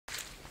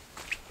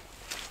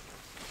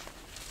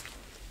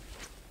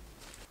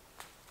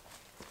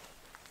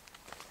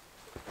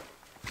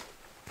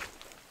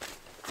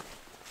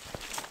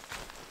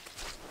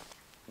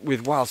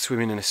with wild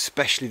swimming, and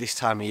especially this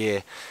time of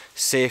year,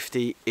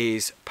 safety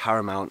is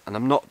paramount. And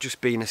I'm not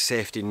just being a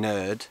safety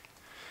nerd,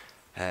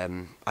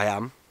 I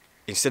am.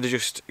 Instead of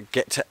just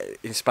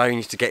inspiring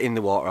you to get in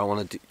the water, I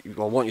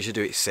want you to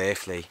do it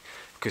safely,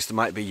 because there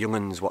might be young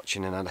uns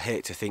watching, and I'd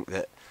hate to think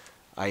that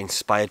I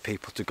inspired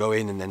people to go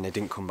in and then they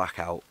didn't come back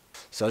out.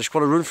 So I just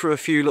want to run through a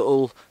few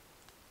little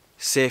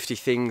safety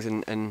things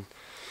and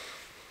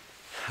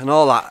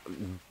all that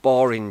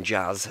boring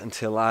jazz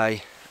until I'm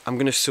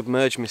going to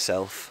submerge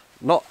myself,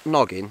 not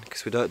noggin,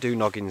 because we don't do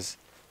noggins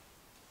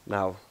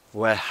now,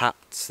 wear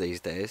hats these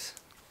days.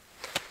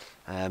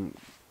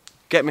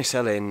 Get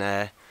myself in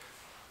there,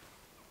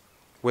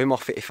 Wim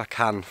off it if I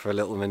can for a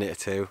little minute or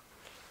two,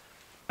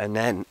 and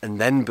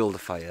then build a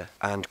fire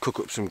and cook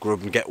up some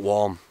grub and get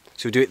warm.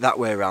 So we do it that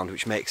way around,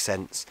 which makes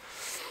sense.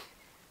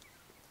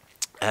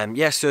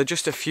 Yeah, so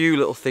just a few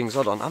little things.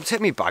 Hold on, I'll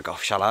take my bag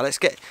off, shall I?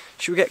 Should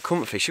we get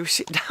comfy? Should we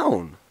sit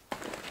down?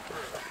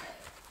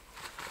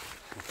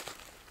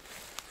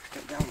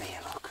 Get down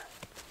here, look.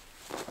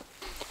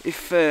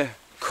 If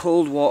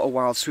cold water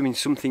wild swimming is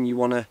something you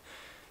want to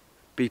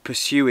be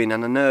pursuing,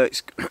 and I know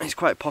it's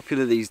quite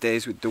popular these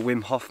days with the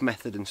Wim Hof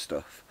method and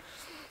stuff,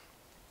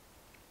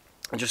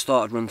 I just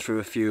thought I'd run through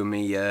a few of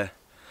my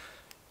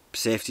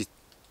safety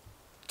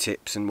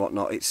tips and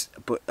whatnot.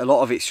 But a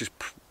lot of it's just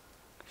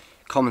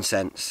common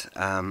sense,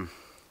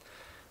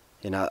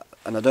 you know,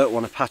 and I don't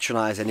want to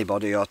patronise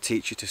anybody or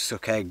teach you to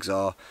suck eggs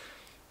or,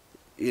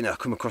 you know,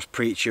 come across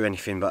preachy or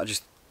anything,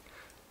 but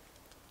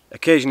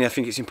occasionally I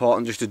think it's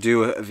important just to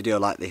do a video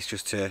like this,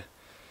 just so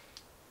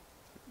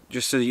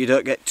that you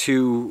don't get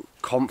too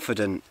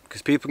confident,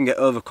 because people can get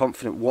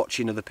overconfident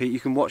watching other people. You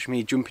can watch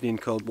me jumping in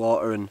cold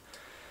water and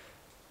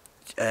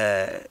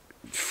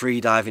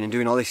free diving and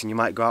doing all this, and you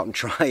might go out and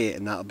try it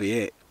and that'll be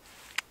it,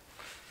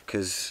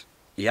 because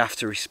you have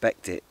to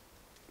respect it.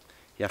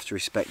 You have to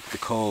respect the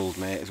cold,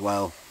 mate, as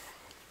well.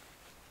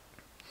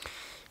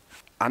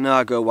 I know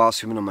I go wild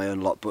swimming on my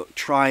own a lot, but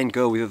try and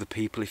go with other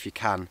people if you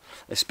can,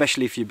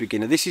 especially if you're a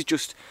beginner. This is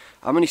just,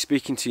 I'm only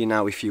speaking to you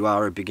now if you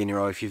are a beginner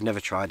or if you've never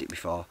tried it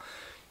before.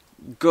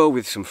 Go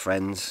with some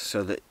friends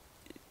so that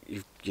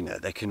you know,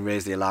 they can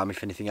raise the alarm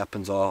if anything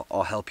happens or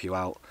help you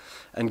out.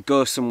 And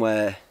go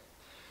somewhere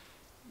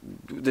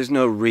there's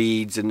no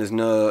reeds and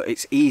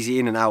it's easy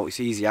in and out, it's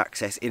easy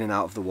access in and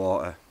out of the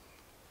water.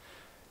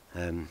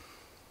 And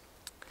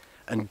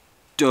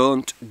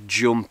don't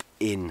jump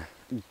in.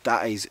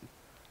 That is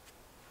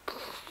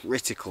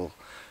critical.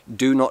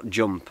 Do not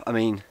jump. I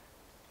mean,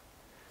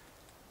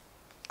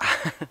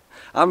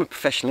 I'm a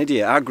professional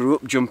idiot. I grew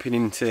up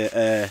jumping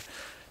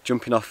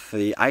off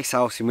the ice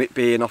house in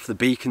Whitby and off the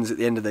beacons at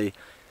the end of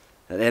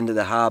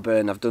the harbour,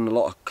 and I've done a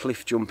lot of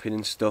cliff jumping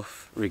and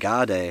stuff.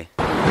 Regarde.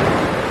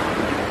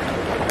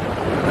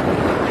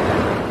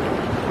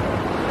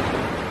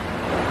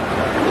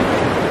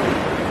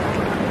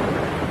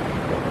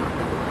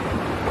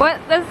 What?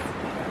 This?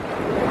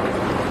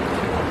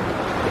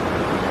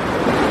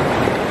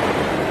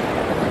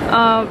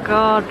 Oh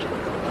God.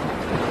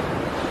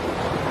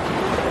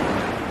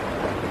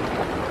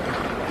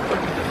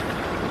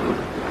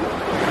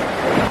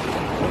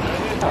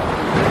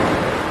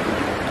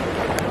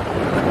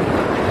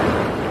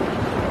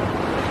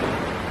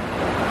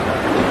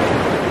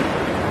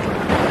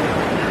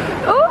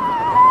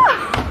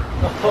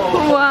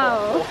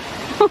 Wow.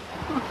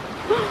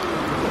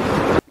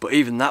 But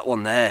even that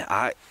one there,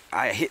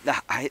 I hit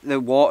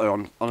the water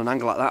on an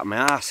angle like that, and my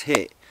ass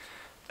hit,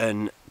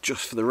 and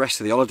just for the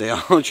rest of the holiday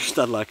I just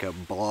had like a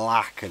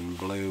black and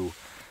blue,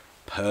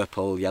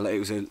 purple, yellow. It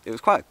was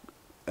quite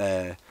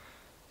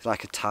it's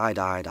like a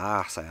tie-dyed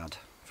arse I had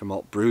from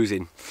all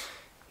bruising.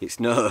 It's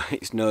no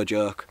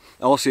joke.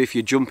 Also, if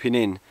you're jumping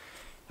in,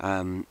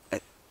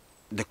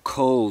 the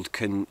cold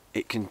can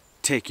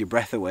take your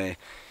breath away.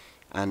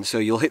 And so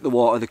you'll hit the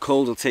water, the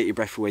cold will take your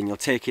breath away, and you'll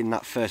take in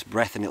that first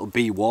breath and it'll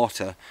be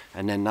water,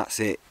 and then that's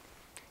it.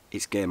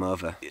 It's game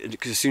over.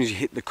 Because as soon as you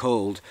hit the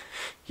cold,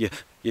 the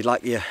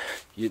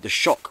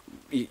shock,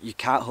 you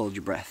can't hold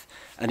your breath,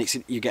 and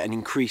you get an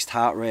increased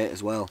heart rate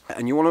as well.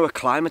 And you want to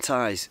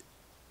acclimatise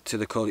to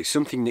the cold. It's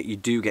something that you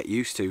do get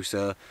used to.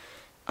 So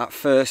at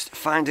first,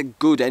 find a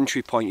good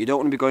entry point. You don't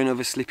want to be going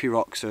over slippy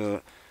rocks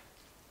or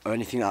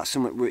anything like that.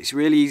 Somewhere where it's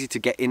really easy to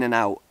get in and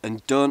out,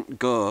 and don't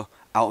go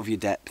out of your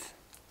depth,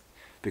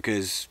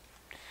 because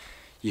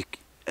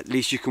at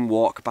least you can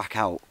walk back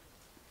out,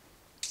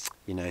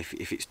 you know,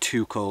 if it's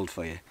too cold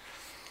for you.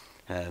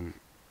 Yeah,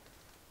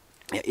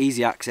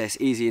 easy access,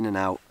 easy in and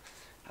out.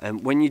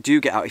 When you do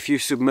get out, if you're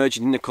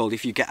submerging in the cold,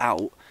 if you get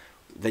out,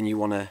 then you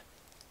want to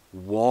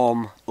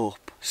warm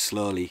up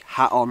slowly.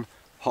 Hat on,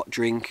 hot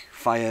drink,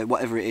 fire,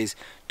 whatever it is.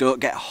 Don't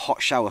get a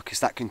hot shower, because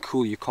that can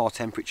cool your core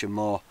temperature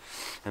more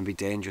and be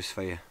dangerous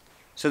for you.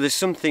 So there's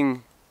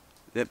something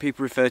that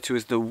people refer to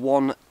as the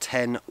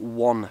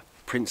 1-10-1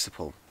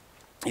 principle.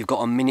 You've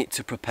got a minute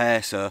to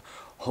prepare, so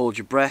hold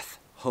your breath,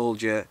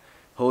 hold your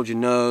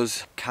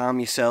nose, calm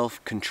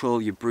yourself, control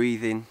your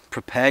breathing,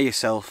 prepare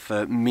yourself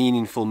for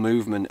meaningful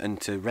movement and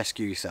to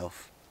rescue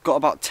yourself. Got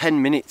about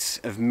 10 minutes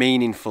of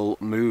meaningful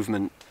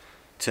movement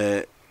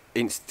to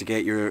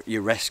instigate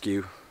your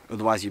rescue.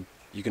 Otherwise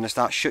you're going to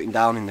start shutting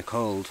down in the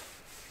cold.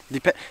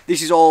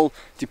 This is all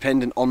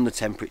dependent on the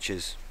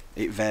temperatures.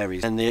 It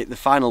varies. And the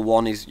final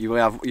one is you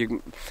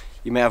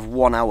may have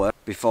 1 hour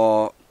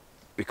before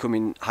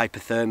becoming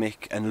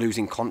hypothermic and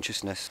losing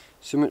consciousness.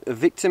 So a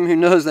victim who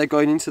knows they're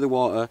going into the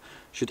water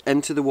should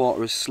enter the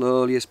water as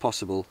slowly as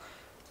possible.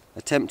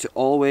 Attempt to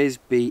always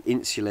be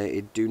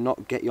insulated. Do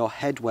not get your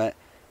head wet,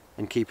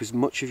 and keep as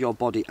much of your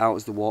body out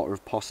of the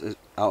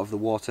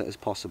water as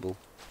possible.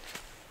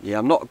 Yeah,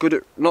 I'm not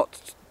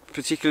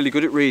particularly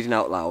good at reading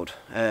out loud.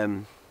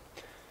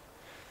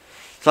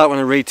 It's like when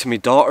I read to my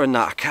daughter and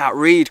that, I can't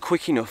read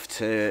quick enough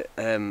to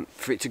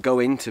for it to go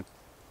into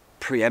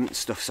preempt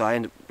stuff. So I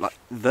end up like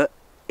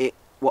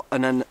what,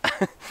 and then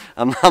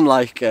I'm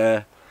like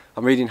I'm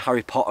reading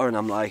Harry Potter and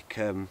I'm like,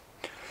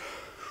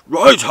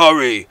 right,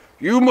 Harry,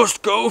 you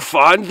must go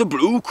find the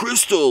blue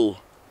crystal,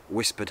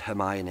 whispered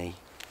Hermione.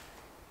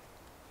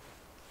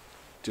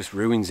 Just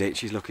ruins it.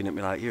 She's looking at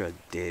me like, you're a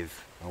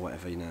div or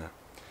whatever, you know.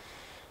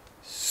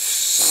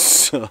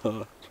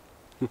 So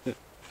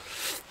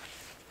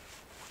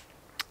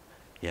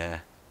yeah.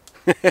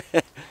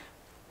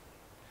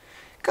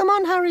 Come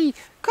on, Harry!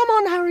 Come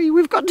on, Harry!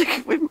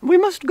 We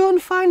must go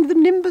and find the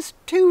Nimbus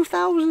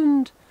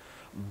 2000!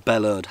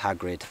 Bellowed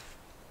Hagrid.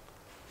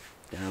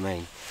 You know what I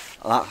mean?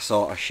 That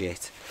sort of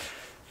shit.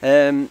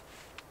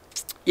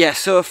 Yeah,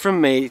 so from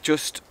me,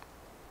 just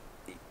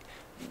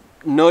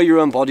know your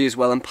own body as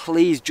well, and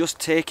please just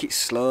take it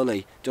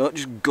slowly. Don't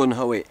just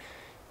gun-ho it.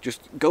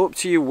 Just go up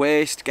to your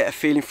waist, get a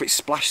feeling for it,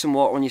 splash some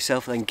water on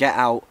yourself, and then get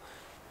out,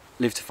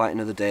 live to fight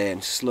another day,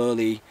 and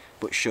slowly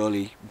but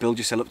surely build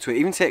yourself up to it.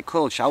 Even take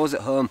cold showers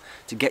at home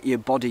to get your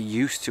body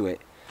used to it,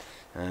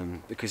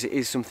 because it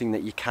is something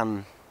that you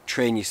can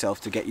train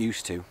yourself to get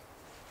used to.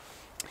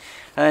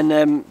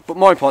 And but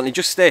more importantly,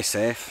 just stay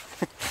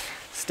safe.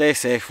 Stay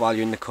safe while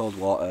you're in the cold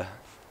water.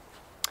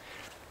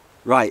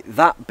 Right,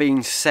 that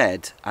being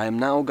said, I am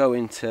now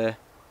going to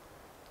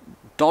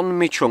don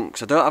my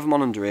trunks. I don't have them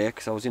on under here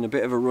because I was in a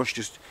bit of a rush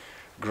just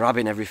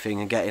grabbing everything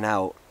and getting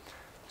out.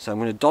 So I'm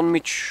going to don my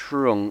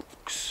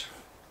trunks,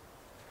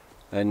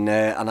 and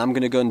I'm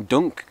going to go and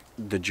dunk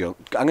the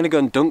I'm going to go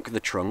and dunk the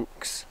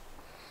trunks,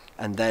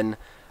 and then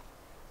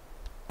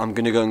I'm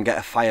going to go and get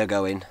a fire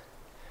going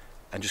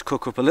and just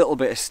cook up a little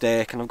bit of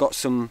steak. And I've got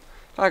some,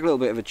 like a little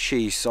bit of a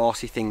cheese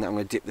saucy thing that I'm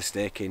going to dip the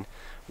steak in.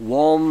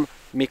 Warm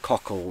me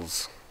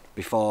cockles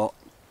before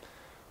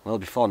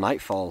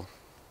nightfall.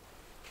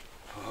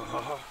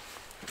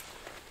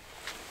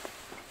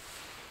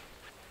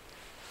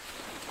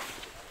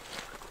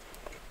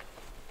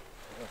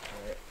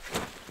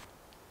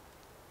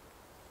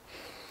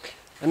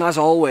 And as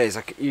always,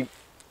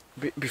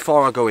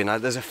 before I go in,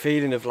 there's a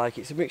feeling of like,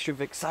 it's a mixture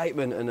of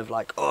excitement and of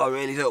like, oh, I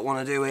really don't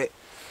want to do it.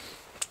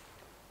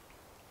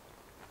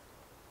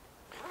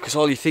 Because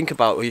all you think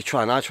about, well,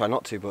 I try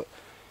not to, but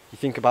you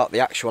think about the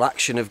actual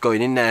action of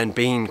going in there and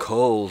being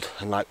cold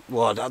and like,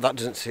 whoa, that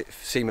doesn't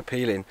seem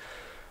appealing.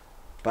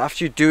 But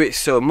after you do it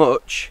so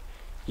much,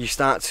 you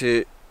start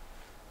to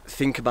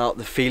think about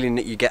the feeling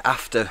that you get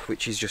after,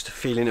 which is just a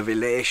feeling of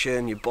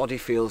elation. Your body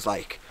feels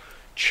like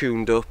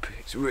tuned up.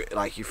 It's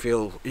like you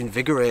feel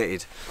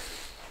invigorated,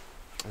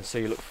 and so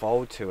you look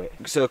forward to it.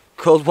 So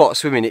cold water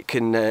swimming, it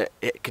can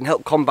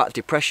help combat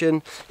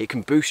depression. It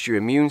can boost your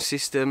immune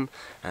system,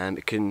 and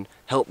it can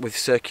help with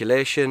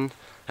circulation.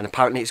 And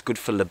apparently, it's good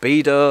for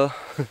libido.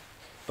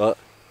 But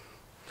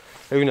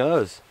who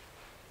knows?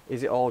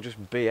 Is it all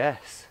just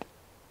BS?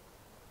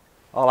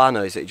 All I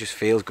know is that it just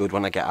feels good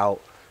when I get out,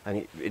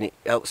 and it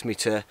helps me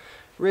to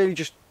really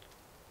just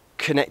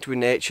connect with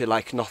nature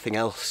like nothing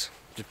else.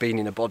 Just being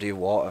in a body of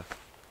water,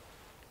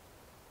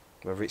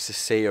 whether it's a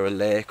sea or a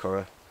lake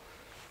or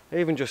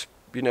even just,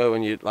 you know,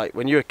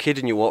 when you're a kid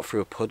and you walk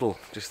through a puddle,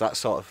 just that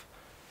sort of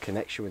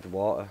connection with the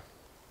water.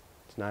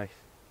 It's nice.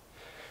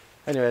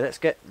 Anyway, let's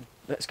get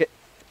the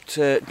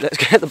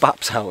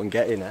baps out and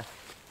get in there,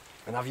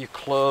 and have your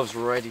clothes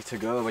ready to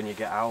go when you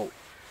get out.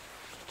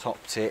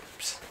 Top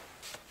tips.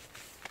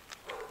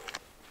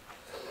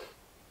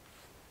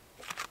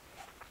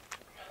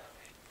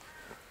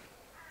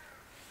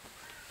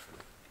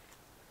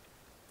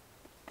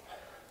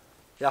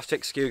 You have to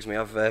excuse me,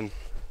 I'm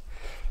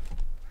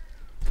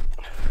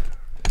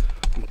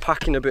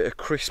packing a bit of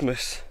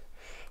Christmas.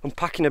 I'm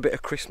packing a bit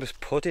of Christmas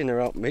pudding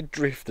around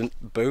midriff and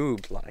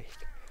boob, like.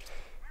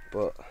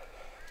 But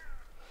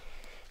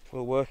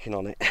we're working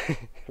on it.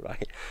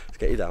 Right, let's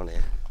get you down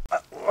here.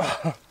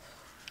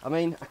 I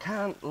mean, I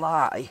can't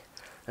lie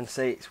and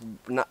say it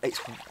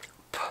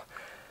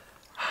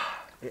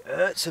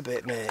hurts a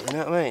bit, mate. You know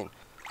what I mean?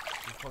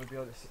 You'll probably be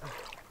able to see.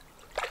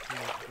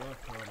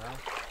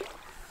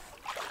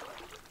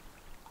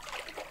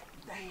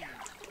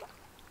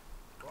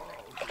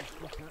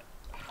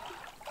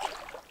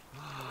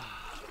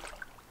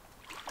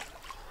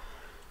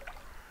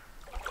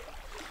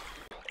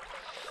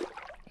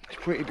 It's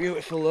pretty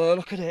beautiful though,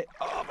 look at it.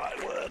 Oh my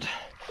word.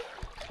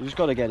 You just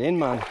gotta get in,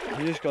 man.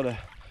 You just gotta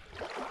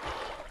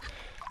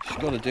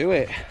do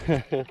it.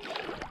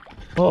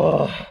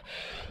 Oh.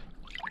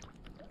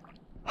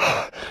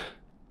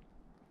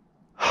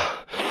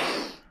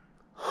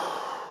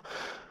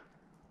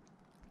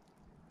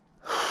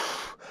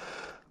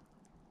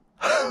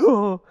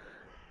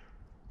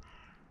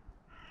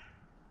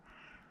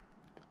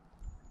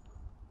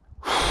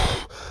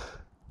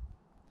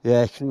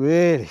 Yeah, you can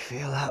really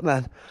feel that,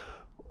 man.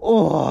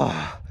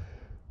 Oh.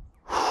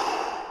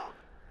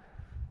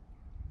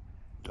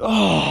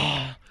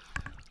 Oh.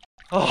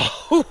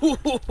 Oh.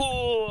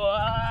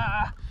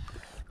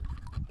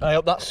 I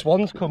hope that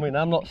swan's coming.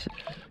 I'm not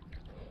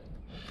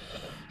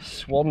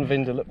swan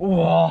vindaloo.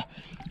 Oh.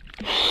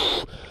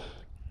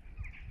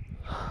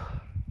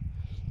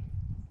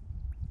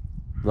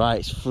 Right,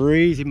 it's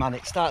freezing, man.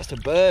 It starts to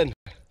burn.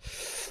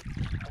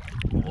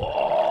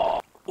 Oh.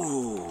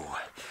 Ooh.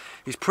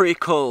 It's pretty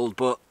cold,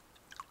 but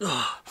we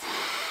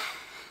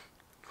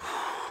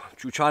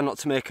try not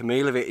to make a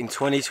meal of it in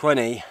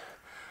 2020.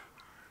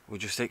 We're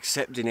just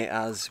accepting it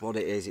as what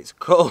it is. It's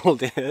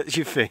cold, it hurts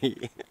your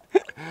feet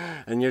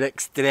and your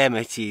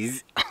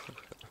extremities.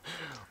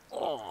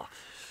 Oh.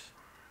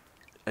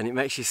 And it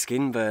makes your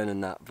skin burn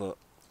and that, but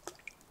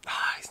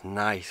it's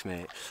nice,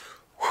 mate.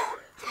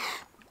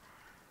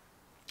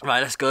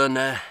 Right, let's go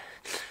and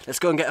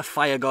get a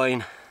fire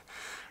going.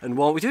 And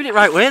we're doing it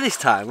right way this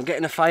time. We're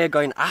getting a fire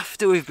going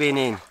after we've been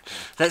in.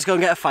 Let's go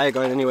and get a fire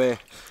going anyway.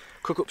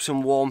 Cook up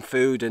some warm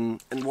food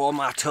and warm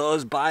our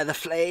toes by the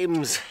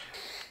flames.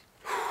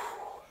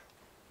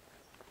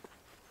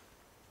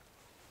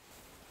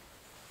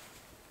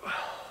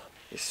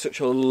 It's such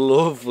a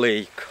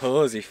lovely,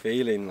 cosy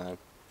feeling, man.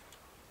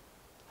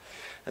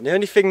 And the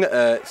only thing that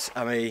hurts,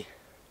 I mean,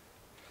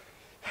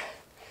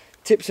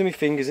 tips of my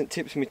fingers and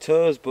tips of my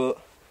toes, but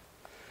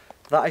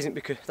that isn't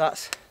because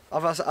that's,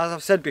 as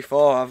I've said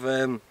before,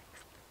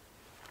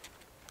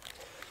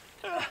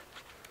 I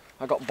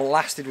got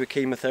blasted with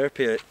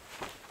chemotherapy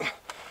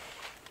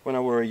when I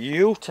were a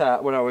youth,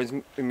 when I was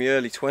in my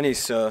early 20s,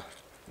 so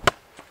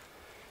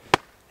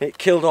it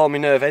killed all my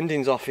nerve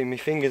endings off in my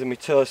fingers and my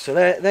toes. So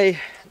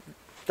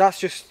that's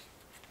just,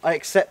 I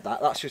accept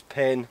that. That's just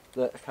pain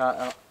that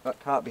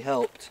can't be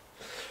helped.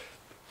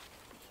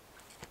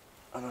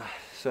 And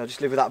so I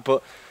just live with that.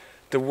 But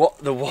the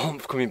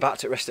warmth coming back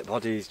to the rest of the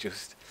body is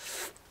just,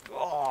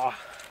 oh,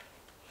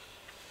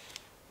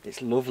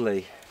 it's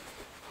lovely.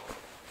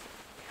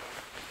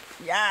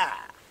 Yeah.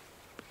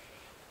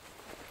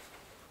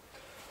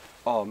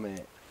 Oh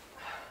mate,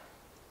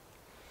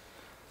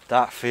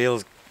 that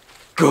feels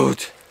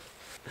good.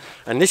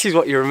 And this is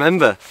what you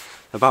remember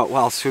about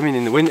while swimming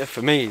in the winter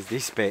for me, is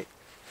this bit.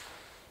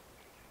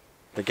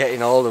 They're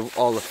getting all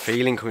the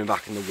feeling coming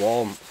back and the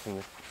warmth.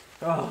 And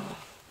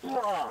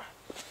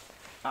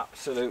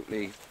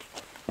absolutely,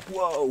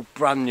 whoa,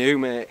 brand new,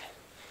 mate.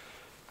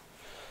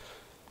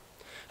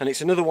 And it's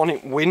another one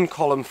in win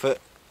column for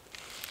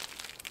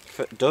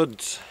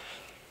duds.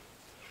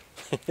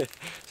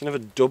 It's another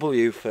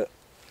W for.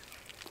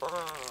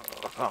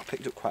 Oh, I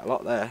picked up quite a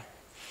lot there.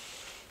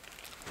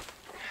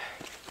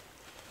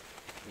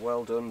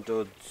 Well done,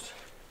 duds.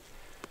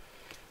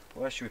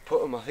 Where should we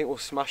put them? I think we'll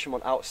smash them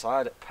on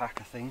outside at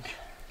pack, I think.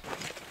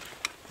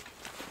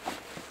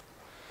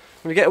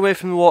 When we get away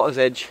from the water's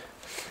edge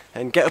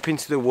and get up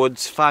into the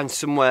woods, find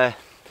somewhere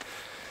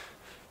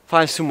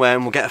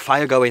and we'll get a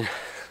fire going.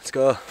 Let's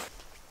go.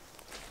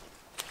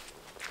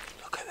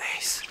 Look at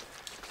this.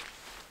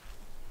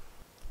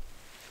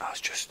 I was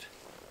just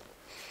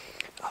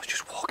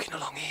walking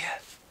along here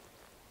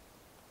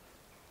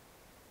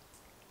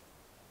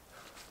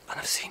and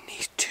I've seen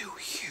these two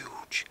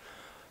huge,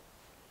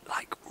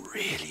 like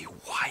really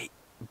white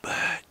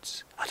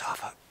birds. I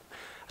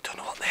don't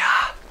know what they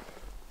are.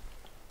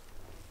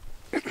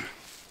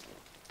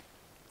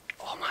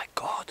 Oh my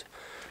god,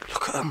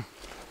 look at them.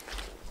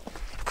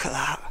 Look at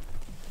that.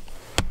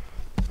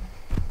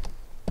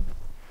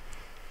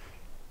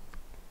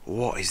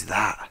 What is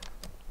that?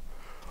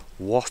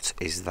 What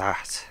is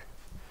that?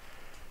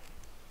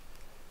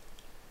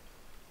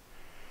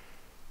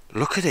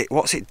 Look at it,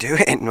 what's it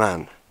doing,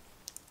 man?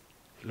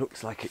 It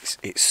looks like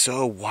it's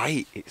so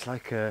white. It's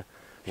like it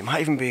might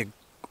even be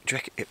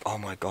oh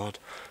my god,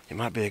 it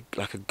might be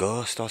like a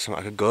ghost or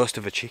something, like a ghost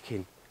of a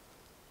chicken.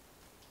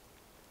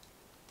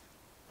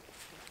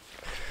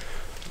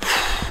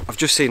 I've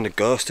just seen the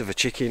ghost of a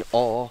chicken,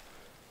 or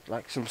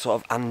like some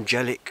sort of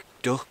angelic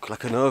duck,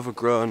 like an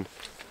overgrown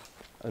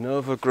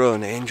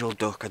angel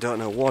duck. I don't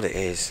know what it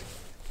is,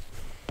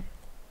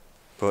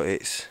 but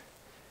it's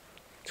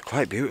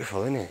quite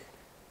beautiful, isn't it?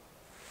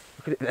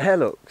 Look at it there,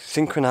 look,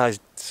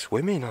 synchronised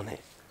swimming on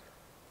it.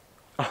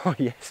 Oh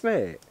yes,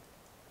 mate.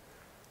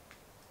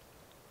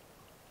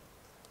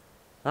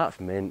 That's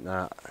mint,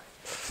 that.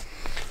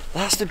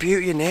 That's the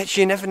beauty of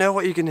nature, you never know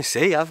what you're going to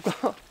see. I've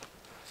got,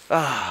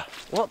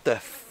 what the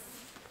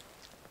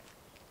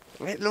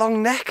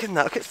long neck and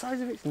that, look at the size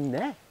of its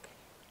neck.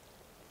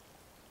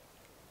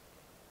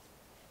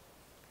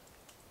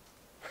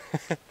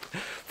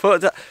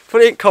 Put it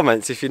in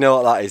comments if you know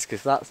what that is,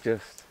 because that's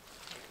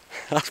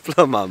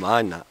blown my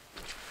mind, that.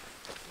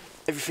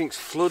 Everything's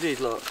flooded,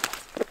 look.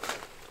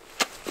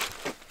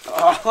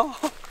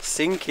 Oh,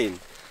 sinking.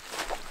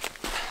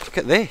 Look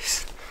at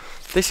this.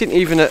 This isn't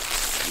even that's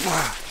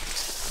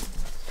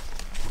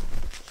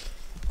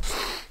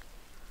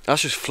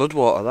just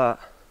floodwater, that.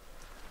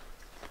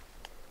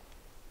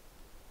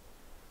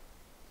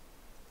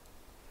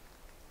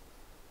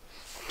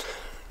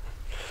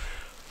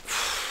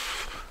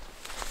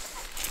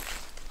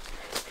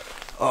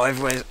 Oh,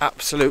 everywhere's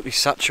absolutely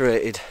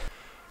saturated.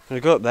 I'm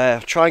gonna go up there,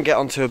 try and get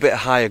onto a bit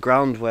higher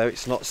ground where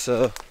it's not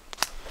so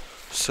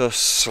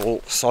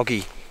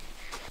soggy.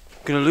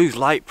 I'm gonna lose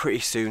light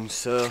pretty soon,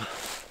 so I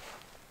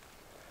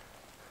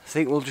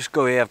think we'll just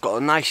go here. I've got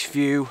a nice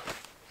view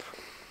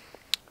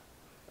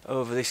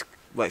over this.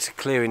 Well, it's a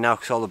clearing now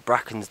because all the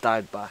bracken's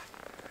died back,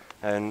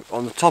 and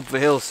on the top of the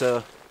hill,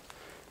 so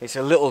it's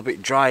a little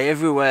bit dry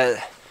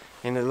everywhere.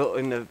 In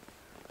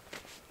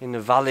the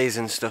valleys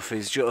and stuff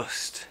is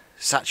just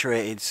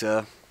saturated,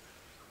 so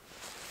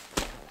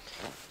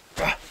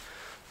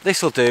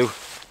this'll do.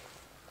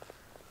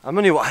 I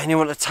only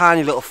want a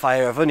tiny little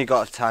fire. I've only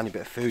got a tiny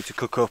bit of food to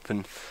cook up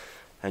and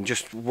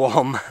just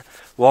warm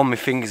my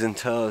fingers and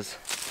toes.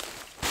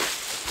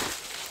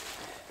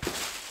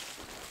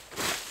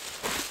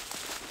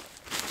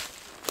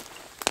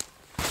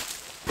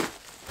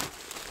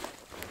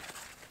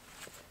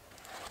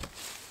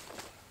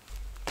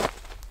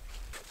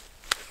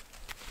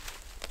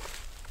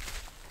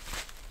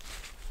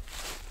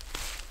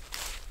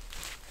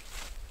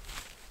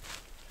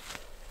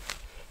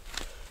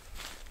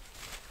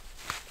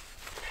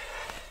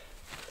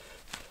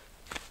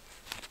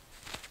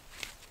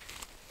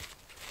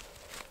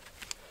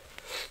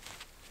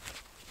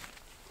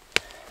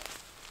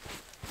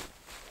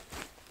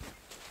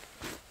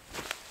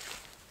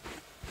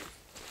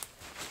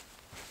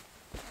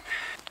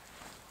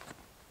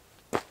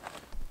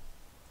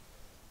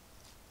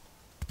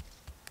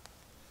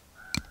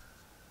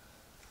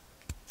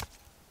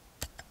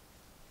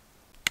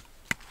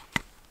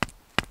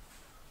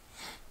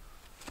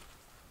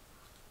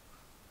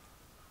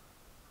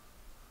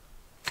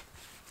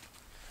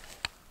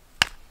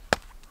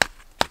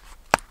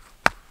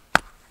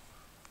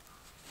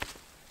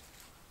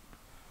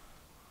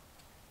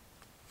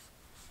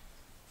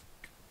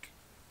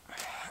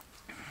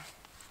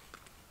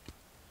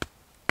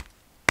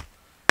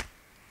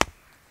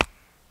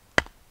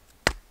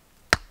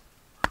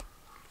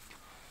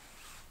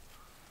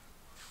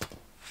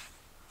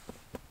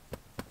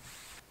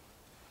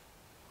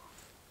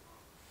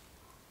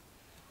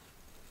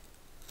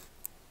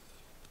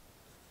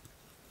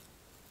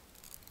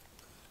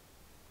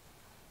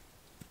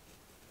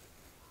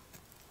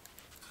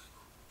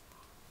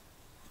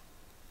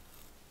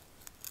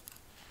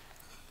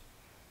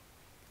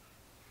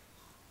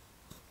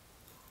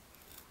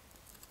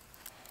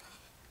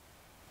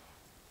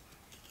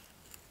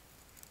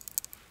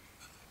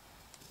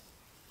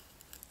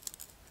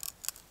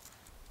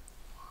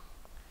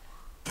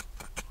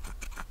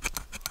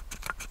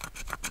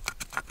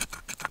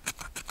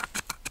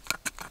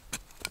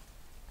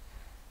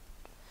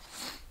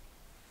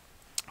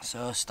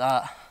 So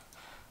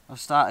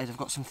I've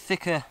got some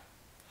thicker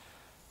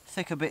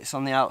bits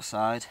on the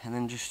outside, and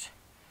then just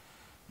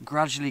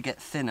gradually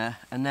get thinner,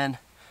 and then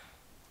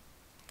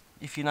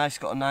if your knife's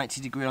got a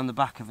 90 degree on the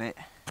back of it,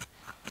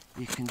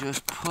 you can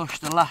just push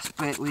the last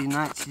bit with your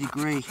 90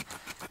 degree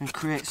and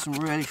create some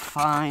really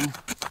fine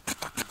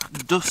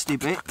dusty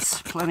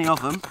bits, plenty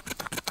of them.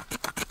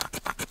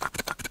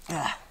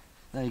 Yeah,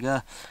 there you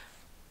go.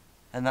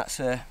 And that's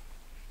a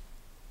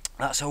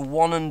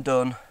one and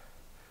done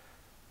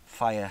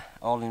fire,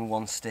 all in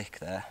one stick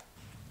there.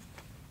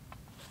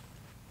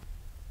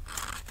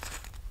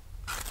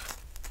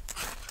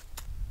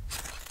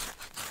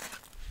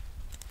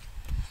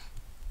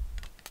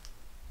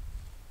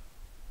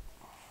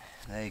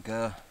 There you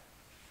go.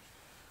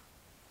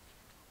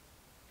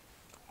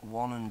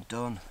 One and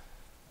done.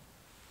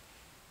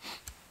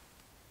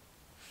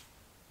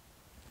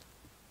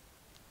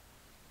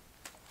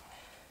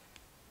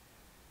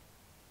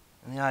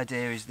 And the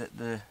idea is that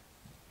the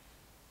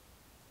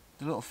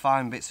little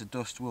fine bits of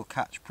dust will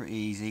catch pretty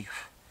easy,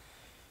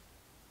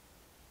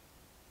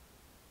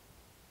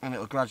 and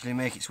it'll gradually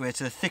make its way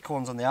to the thicker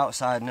ones on the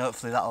outside, and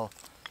hopefully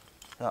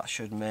that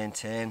should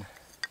maintain.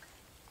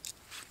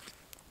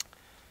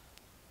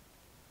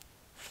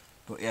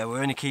 But yeah,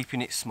 we're only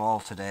keeping it small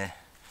today.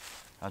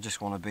 I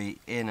just want to be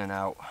in and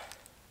out.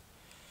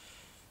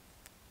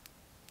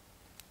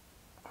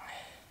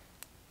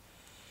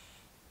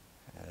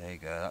 There you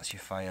go, that's your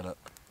fire, look.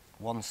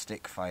 One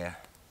stick fire.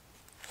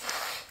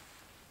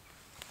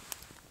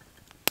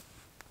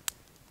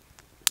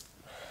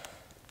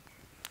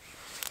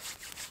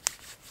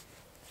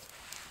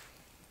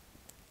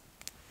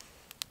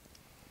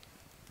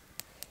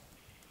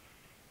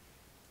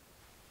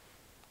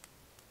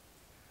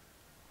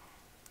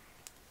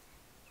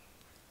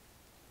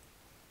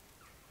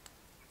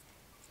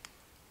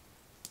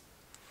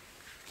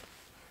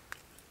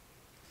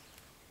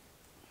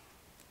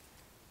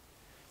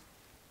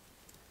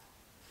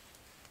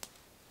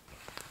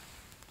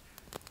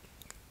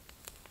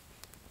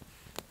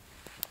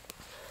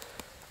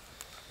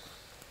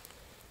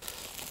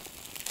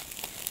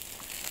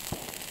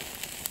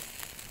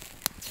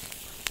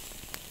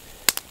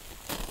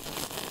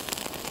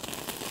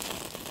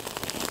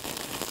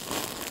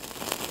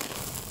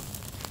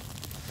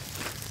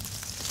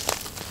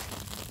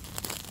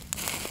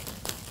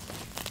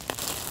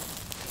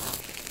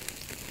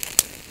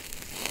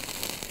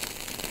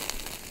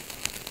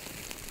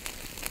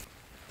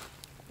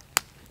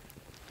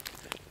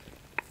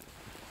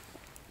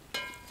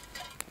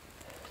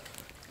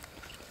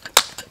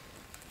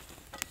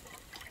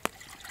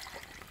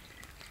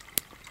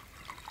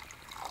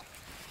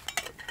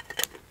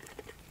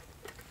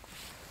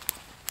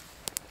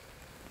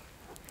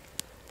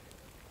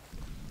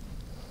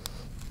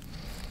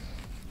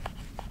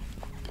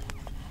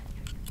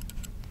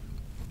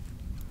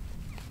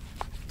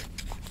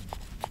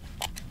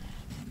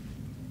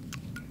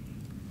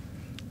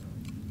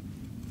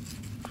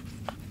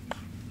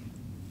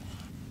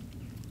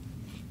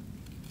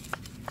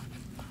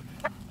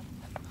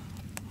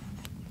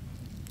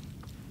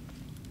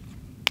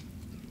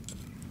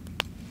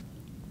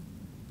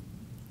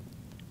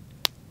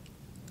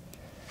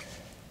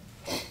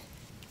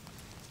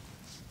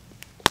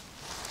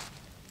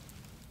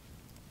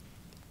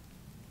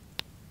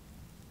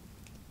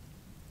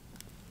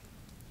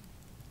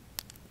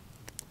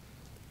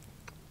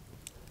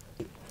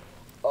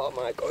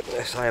 Oh my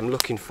goodness, I am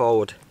looking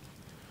forward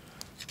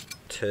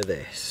to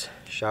this.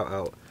 Shout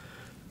out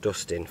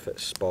Dustin for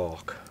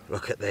Spork.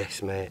 Look at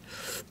this, mate.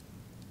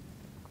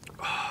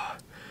 Oh,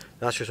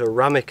 that's just a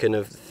ramekin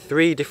of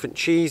 3 different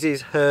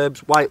cheeses, herbs,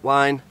 white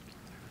wine.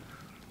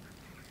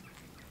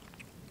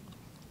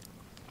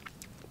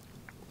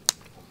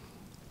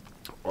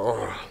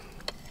 Oh,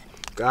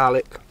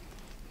 garlic.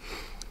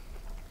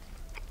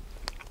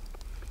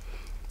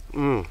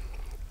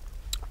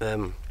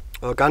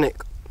 Organic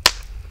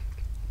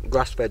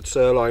grass-fed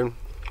sirloin.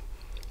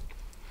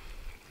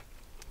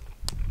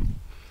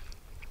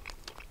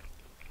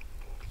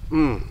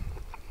 And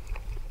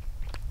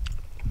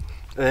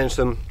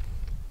then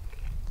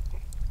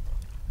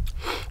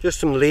just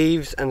some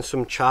leaves and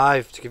some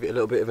chive to give it a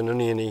little bit of an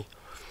oniony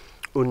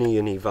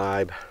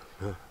vibe.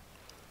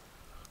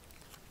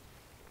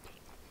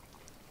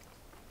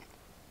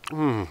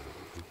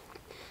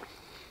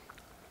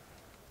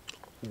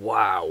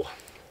 Wow.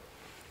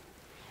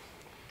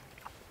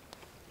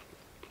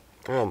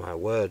 Oh my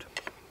word.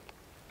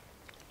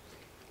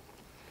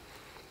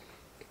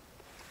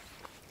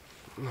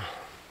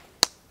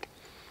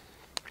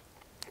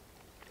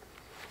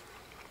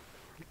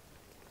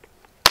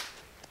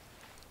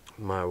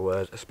 My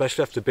word,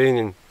 especially after being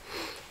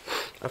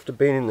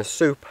in the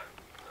soup.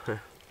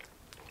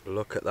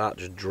 Look at that,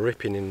 just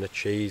dripping in the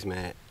cheese,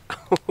 mate.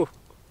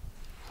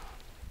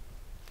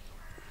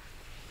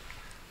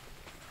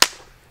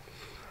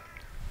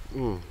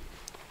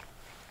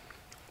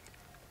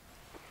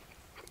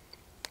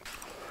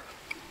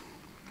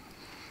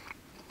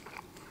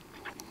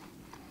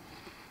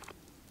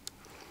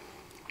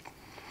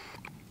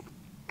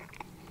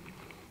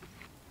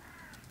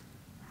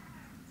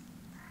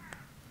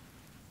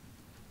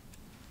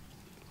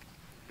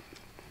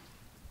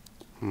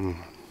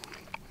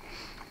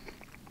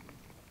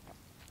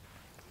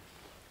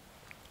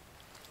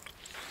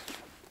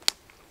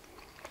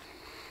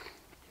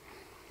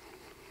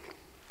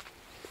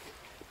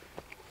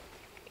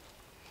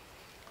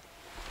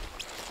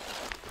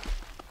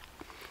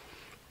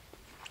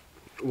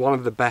 One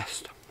of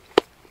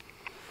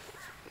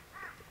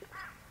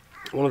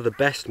the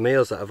best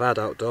meals that I've had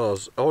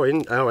outdoors or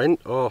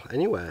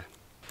anywhere.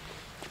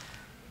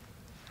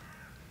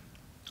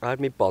 I had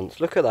me bonds.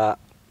 Look at that.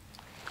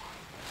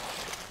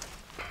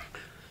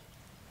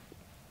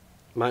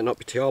 Might not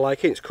be to your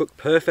liking. It's cooked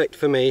perfect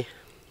for me.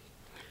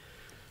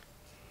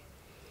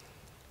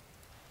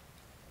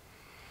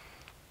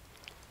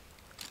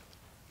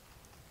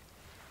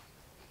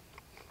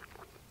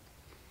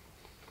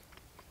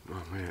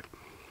 Oh mate,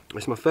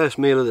 it's my first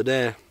meal of the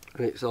day,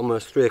 and it's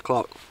almost 3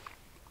 o'clock.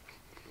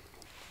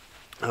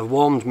 I've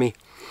warmed me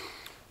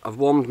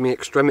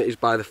extremities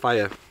by the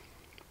fire,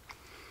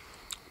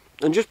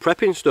 and just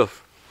prepping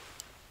stuff.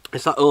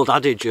 It's that old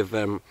adage of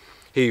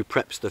he who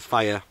preps the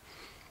fire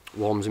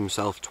warms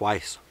himself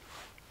twice.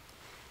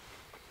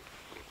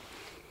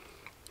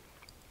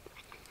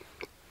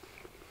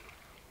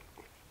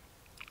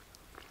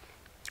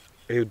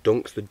 He who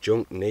dunks the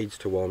junk needs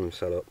to warm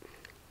himself up.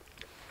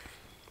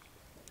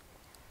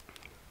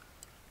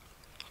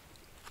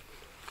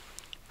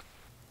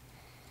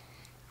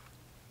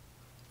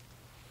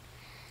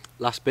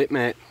 Last bit,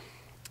 mate.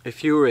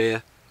 If you were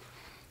here,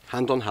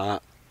 hand on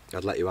heart,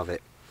 I'd let you have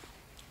it.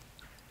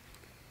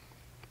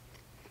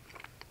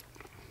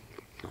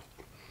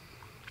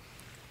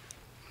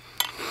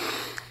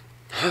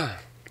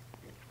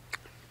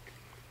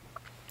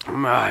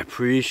 I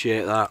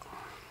appreciate that.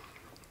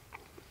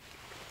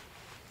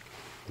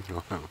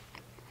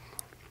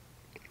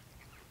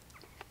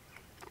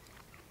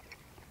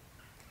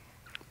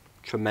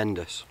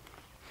 Tremendous.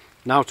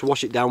 Now to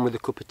wash it down with a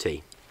cup of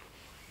tea.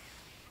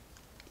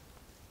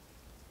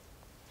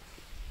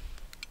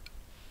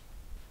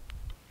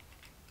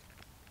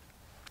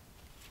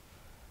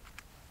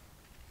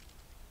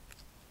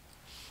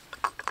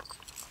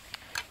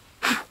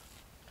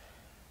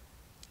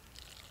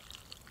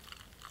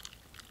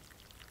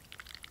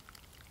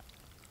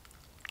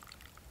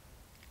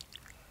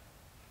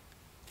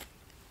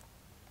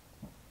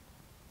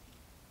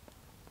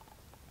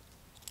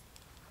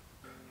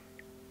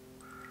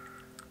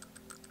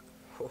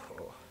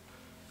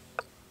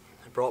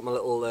 I brought my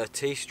little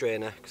tea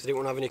strainer because I didn't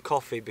want to have any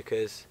coffee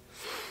because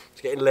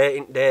it's getting late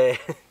in the day.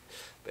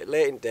 But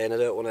late in the day and I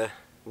don't want to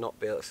not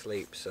be able to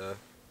sleep, so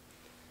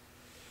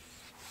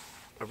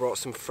I brought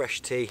some fresh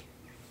tea.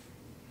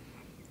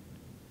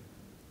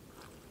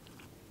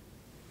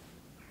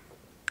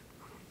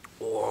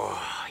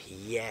 Oh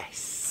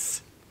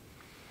yes,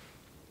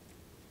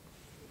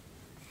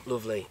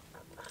 lovely.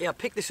 Yeah, I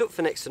picked this up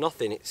for next to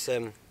nothing. It's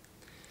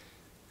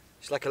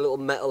like a little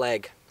metal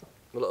egg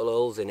with little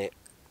holes in it,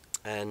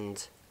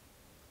 and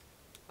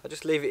I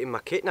just leave it in my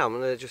kit now. I'm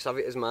going to just have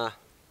it as my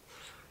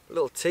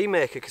little tea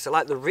maker because I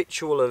like the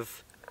ritual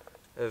of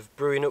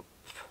brewing up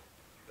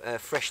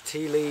fresh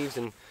tea leaves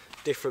and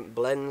different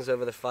blends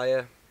over the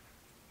fire.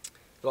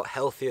 A lot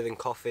healthier than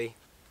coffee.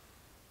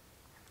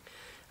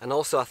 And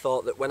also I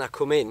thought that when I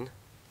come in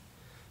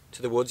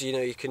to the woods, you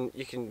know, you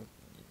can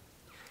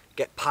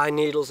get pine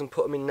needles and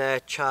put them in there,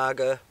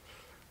 chaga,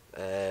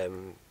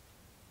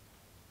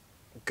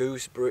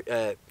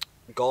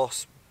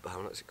 gorse,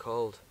 what's it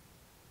called?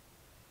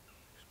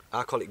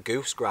 I call it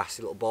goose grass,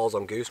 little balls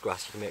on goose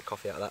grass. You can make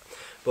coffee out of that.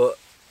 But,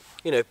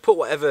 you know, put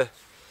whatever,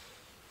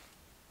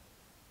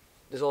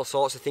 there's all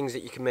sorts of things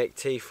that you can make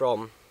tea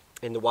from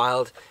in the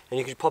wild, and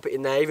you can pop it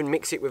in there, even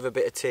mix it with a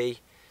bit of tea,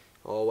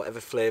 or whatever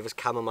flavours,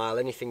 chamomile,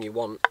 anything you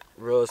want,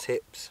 rose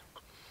hips,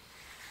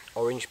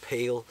 orange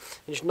peel,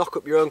 and just knock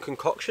up your own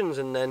concoctions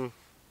and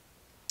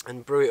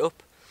brew it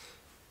up.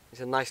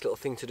 It's a nice little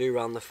thing to do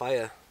around the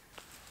fire.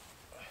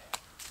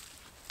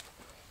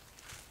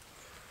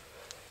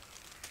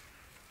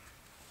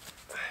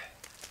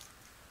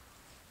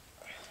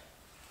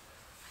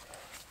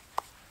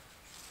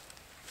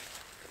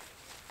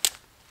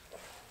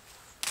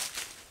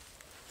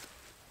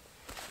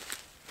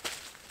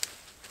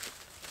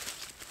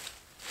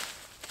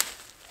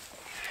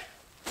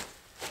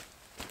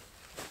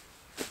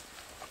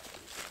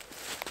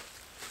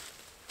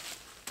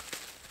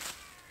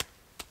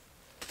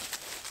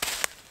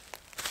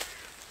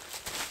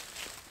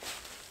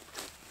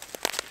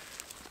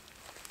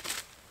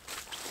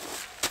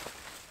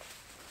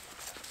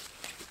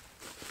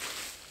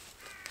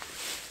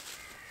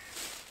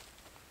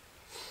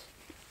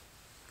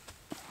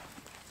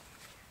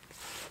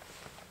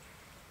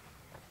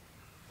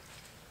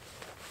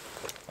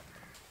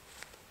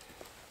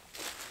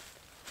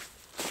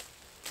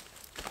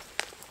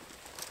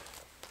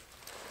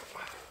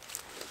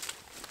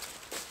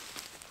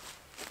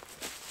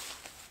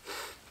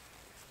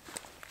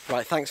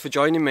 Right, thanks for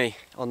joining me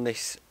on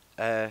this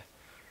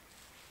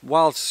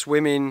wild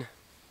swimming,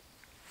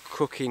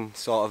 cooking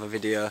sort of a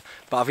video,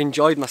 but I've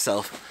enjoyed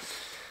myself.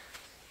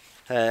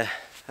 And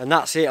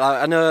that's it.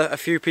 I know a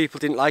few people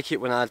didn't like it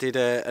when I did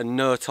a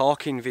no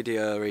talking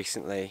video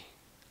recently,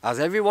 as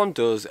everyone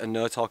does a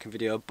no talking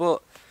video,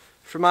 but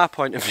from our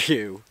point of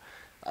view,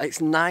 it's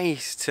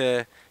nice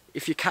to,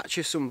 if you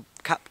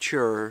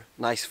capture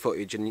nice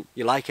footage and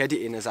you like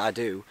editing as I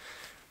do,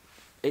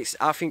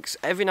 I think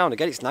every now and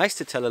again it's nice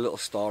to tell a little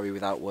story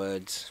without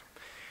words.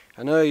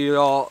 I know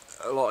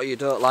a lot of you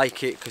don't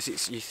like it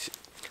because you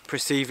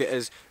perceive it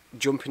as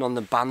jumping on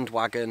the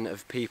bandwagon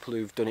of people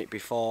who've done it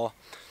before,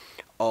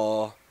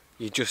 or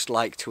you just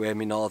like to hear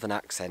my northern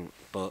accent,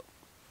 but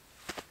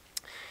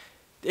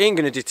it ain't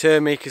going to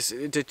deter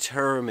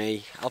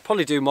me. I'll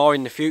probably do more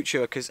in the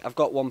future because I've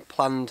got one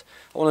planned.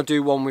 I want to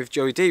do one with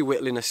Joey D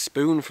whittling a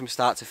spoon from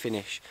start to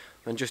finish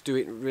and just do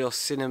it real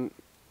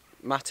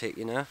cinematic,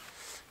 you know.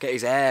 Get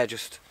his hair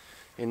just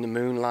in the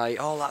moonlight,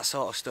 all that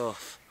sort of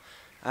stuff.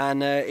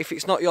 And if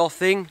it's not your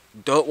thing,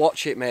 don't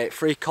watch it, mate.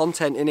 Free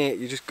content in it.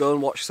 You just go and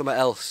watch something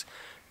else.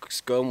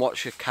 Just go and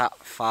watch a cat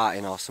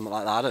farting or something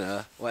like that. I don't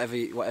know. Whatever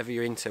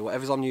you're into,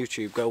 whatever's on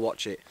YouTube, go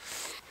watch it.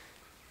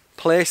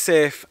 Play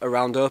safe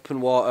around open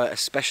water,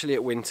 especially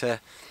at winter.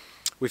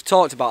 We've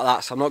talked about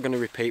that, so I'm not going to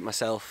repeat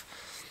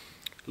myself.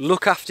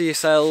 Look after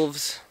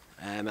yourselves.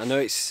 I know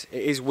it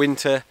is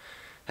winter,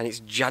 and it's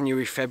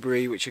January,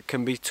 February, which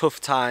can be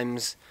tough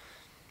times.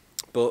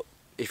 But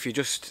if you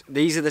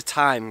these are the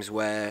times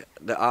where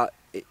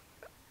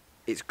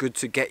it's good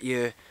to get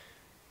your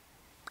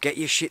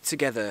shit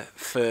together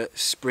for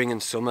spring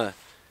and summer,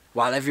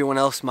 while everyone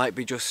else might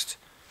be just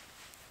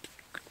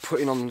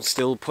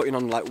still putting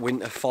on like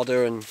winter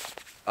fodder, and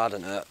I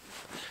don't know,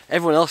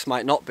 everyone else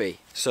might not be.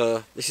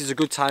 So this is a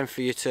good time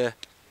for you to,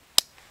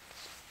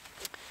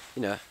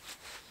 you know,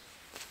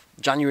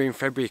 January and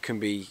February can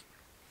be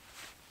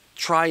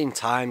trying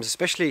times,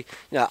 especially,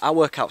 you know, I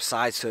work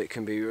outside, so it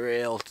can be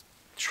real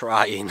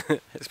trying,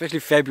 especially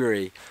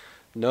February,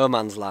 no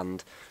man's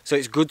land. So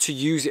it's good to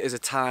use it as a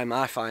time,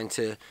 I find,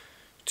 to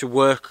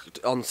work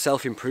on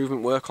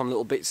self-improvement, work on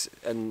little bits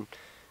and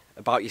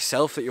about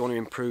yourself that you want to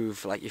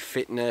improve, like your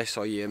fitness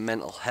or your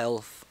mental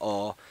health,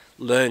 or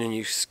learn a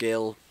new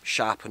skill,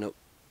 sharpen up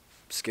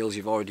skills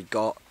you've already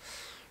got,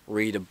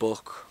 read a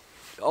book,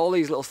 all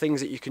these little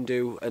things that you can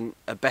do and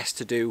are best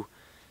to do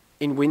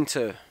in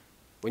winter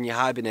when you're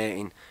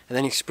hibernating, and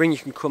then in spring you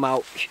can come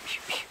out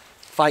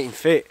fighting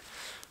fit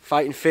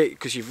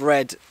because you've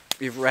read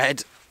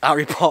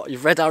Harry Potter,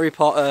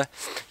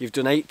 you've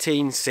done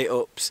 18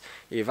 sit-ups,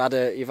 you've had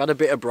a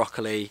bit of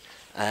broccoli,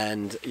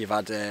 and you've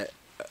had a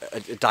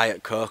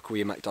Diet Coke with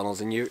your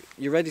McDonald's, and you're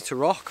ready to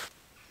rock.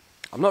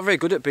 I'm not very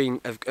good at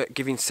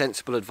giving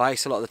sensible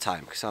advice a lot of the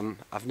time because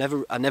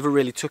I never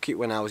really took it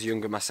when I was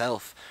younger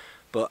myself,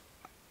 but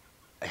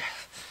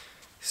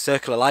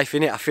circle of life,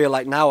 innit? I feel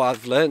like now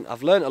I've learnt a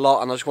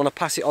lot, and I just want to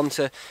pass it on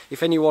to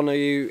if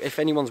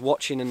anyone's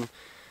watching and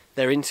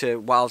they're into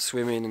wild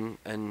swimming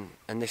and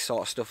this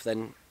sort of stuff,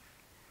 then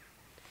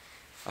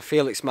I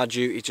feel it's my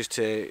duty just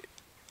to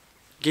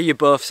give you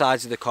both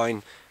sides of the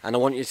coin, and I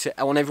want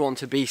everyone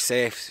to be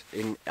safe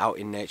out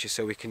in nature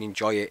so we can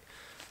enjoy it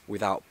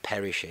without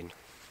perishing.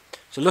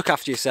 So look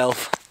after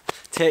yourself,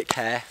 take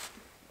care.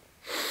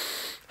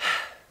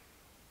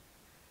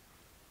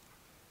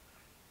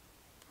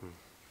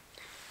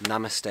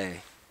 Namaste.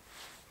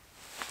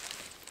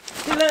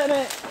 See you later,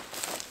 mate.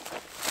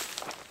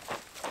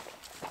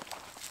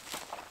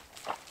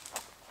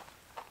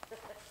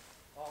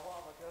 Oh,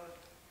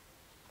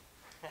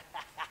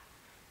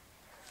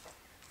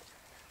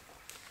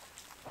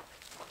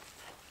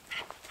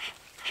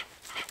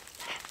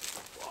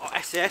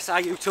 Yes,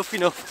 are you tough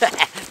enough?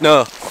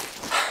 No.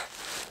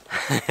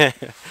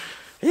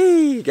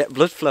 Get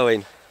blood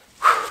flowing.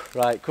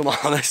 Right, come on,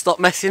 let's stop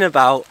messing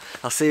about.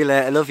 I'll see you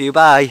later, love you,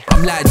 bye.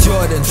 I'm like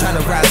Jordan, trying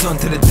to rise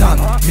onto the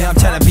dump. Me, I'm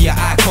trying to be an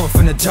icon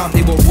from the jump.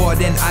 They were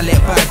warden, I let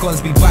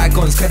bygones be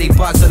bygones, cause they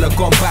bars all are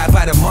gone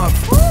by the month.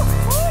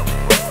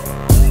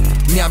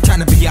 Me, I'm trying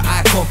to be an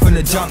icon from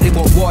the jump. They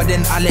were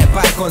warden, I let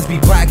bygones be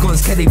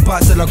bygones, cause they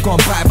bars all are gone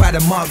by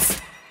the month.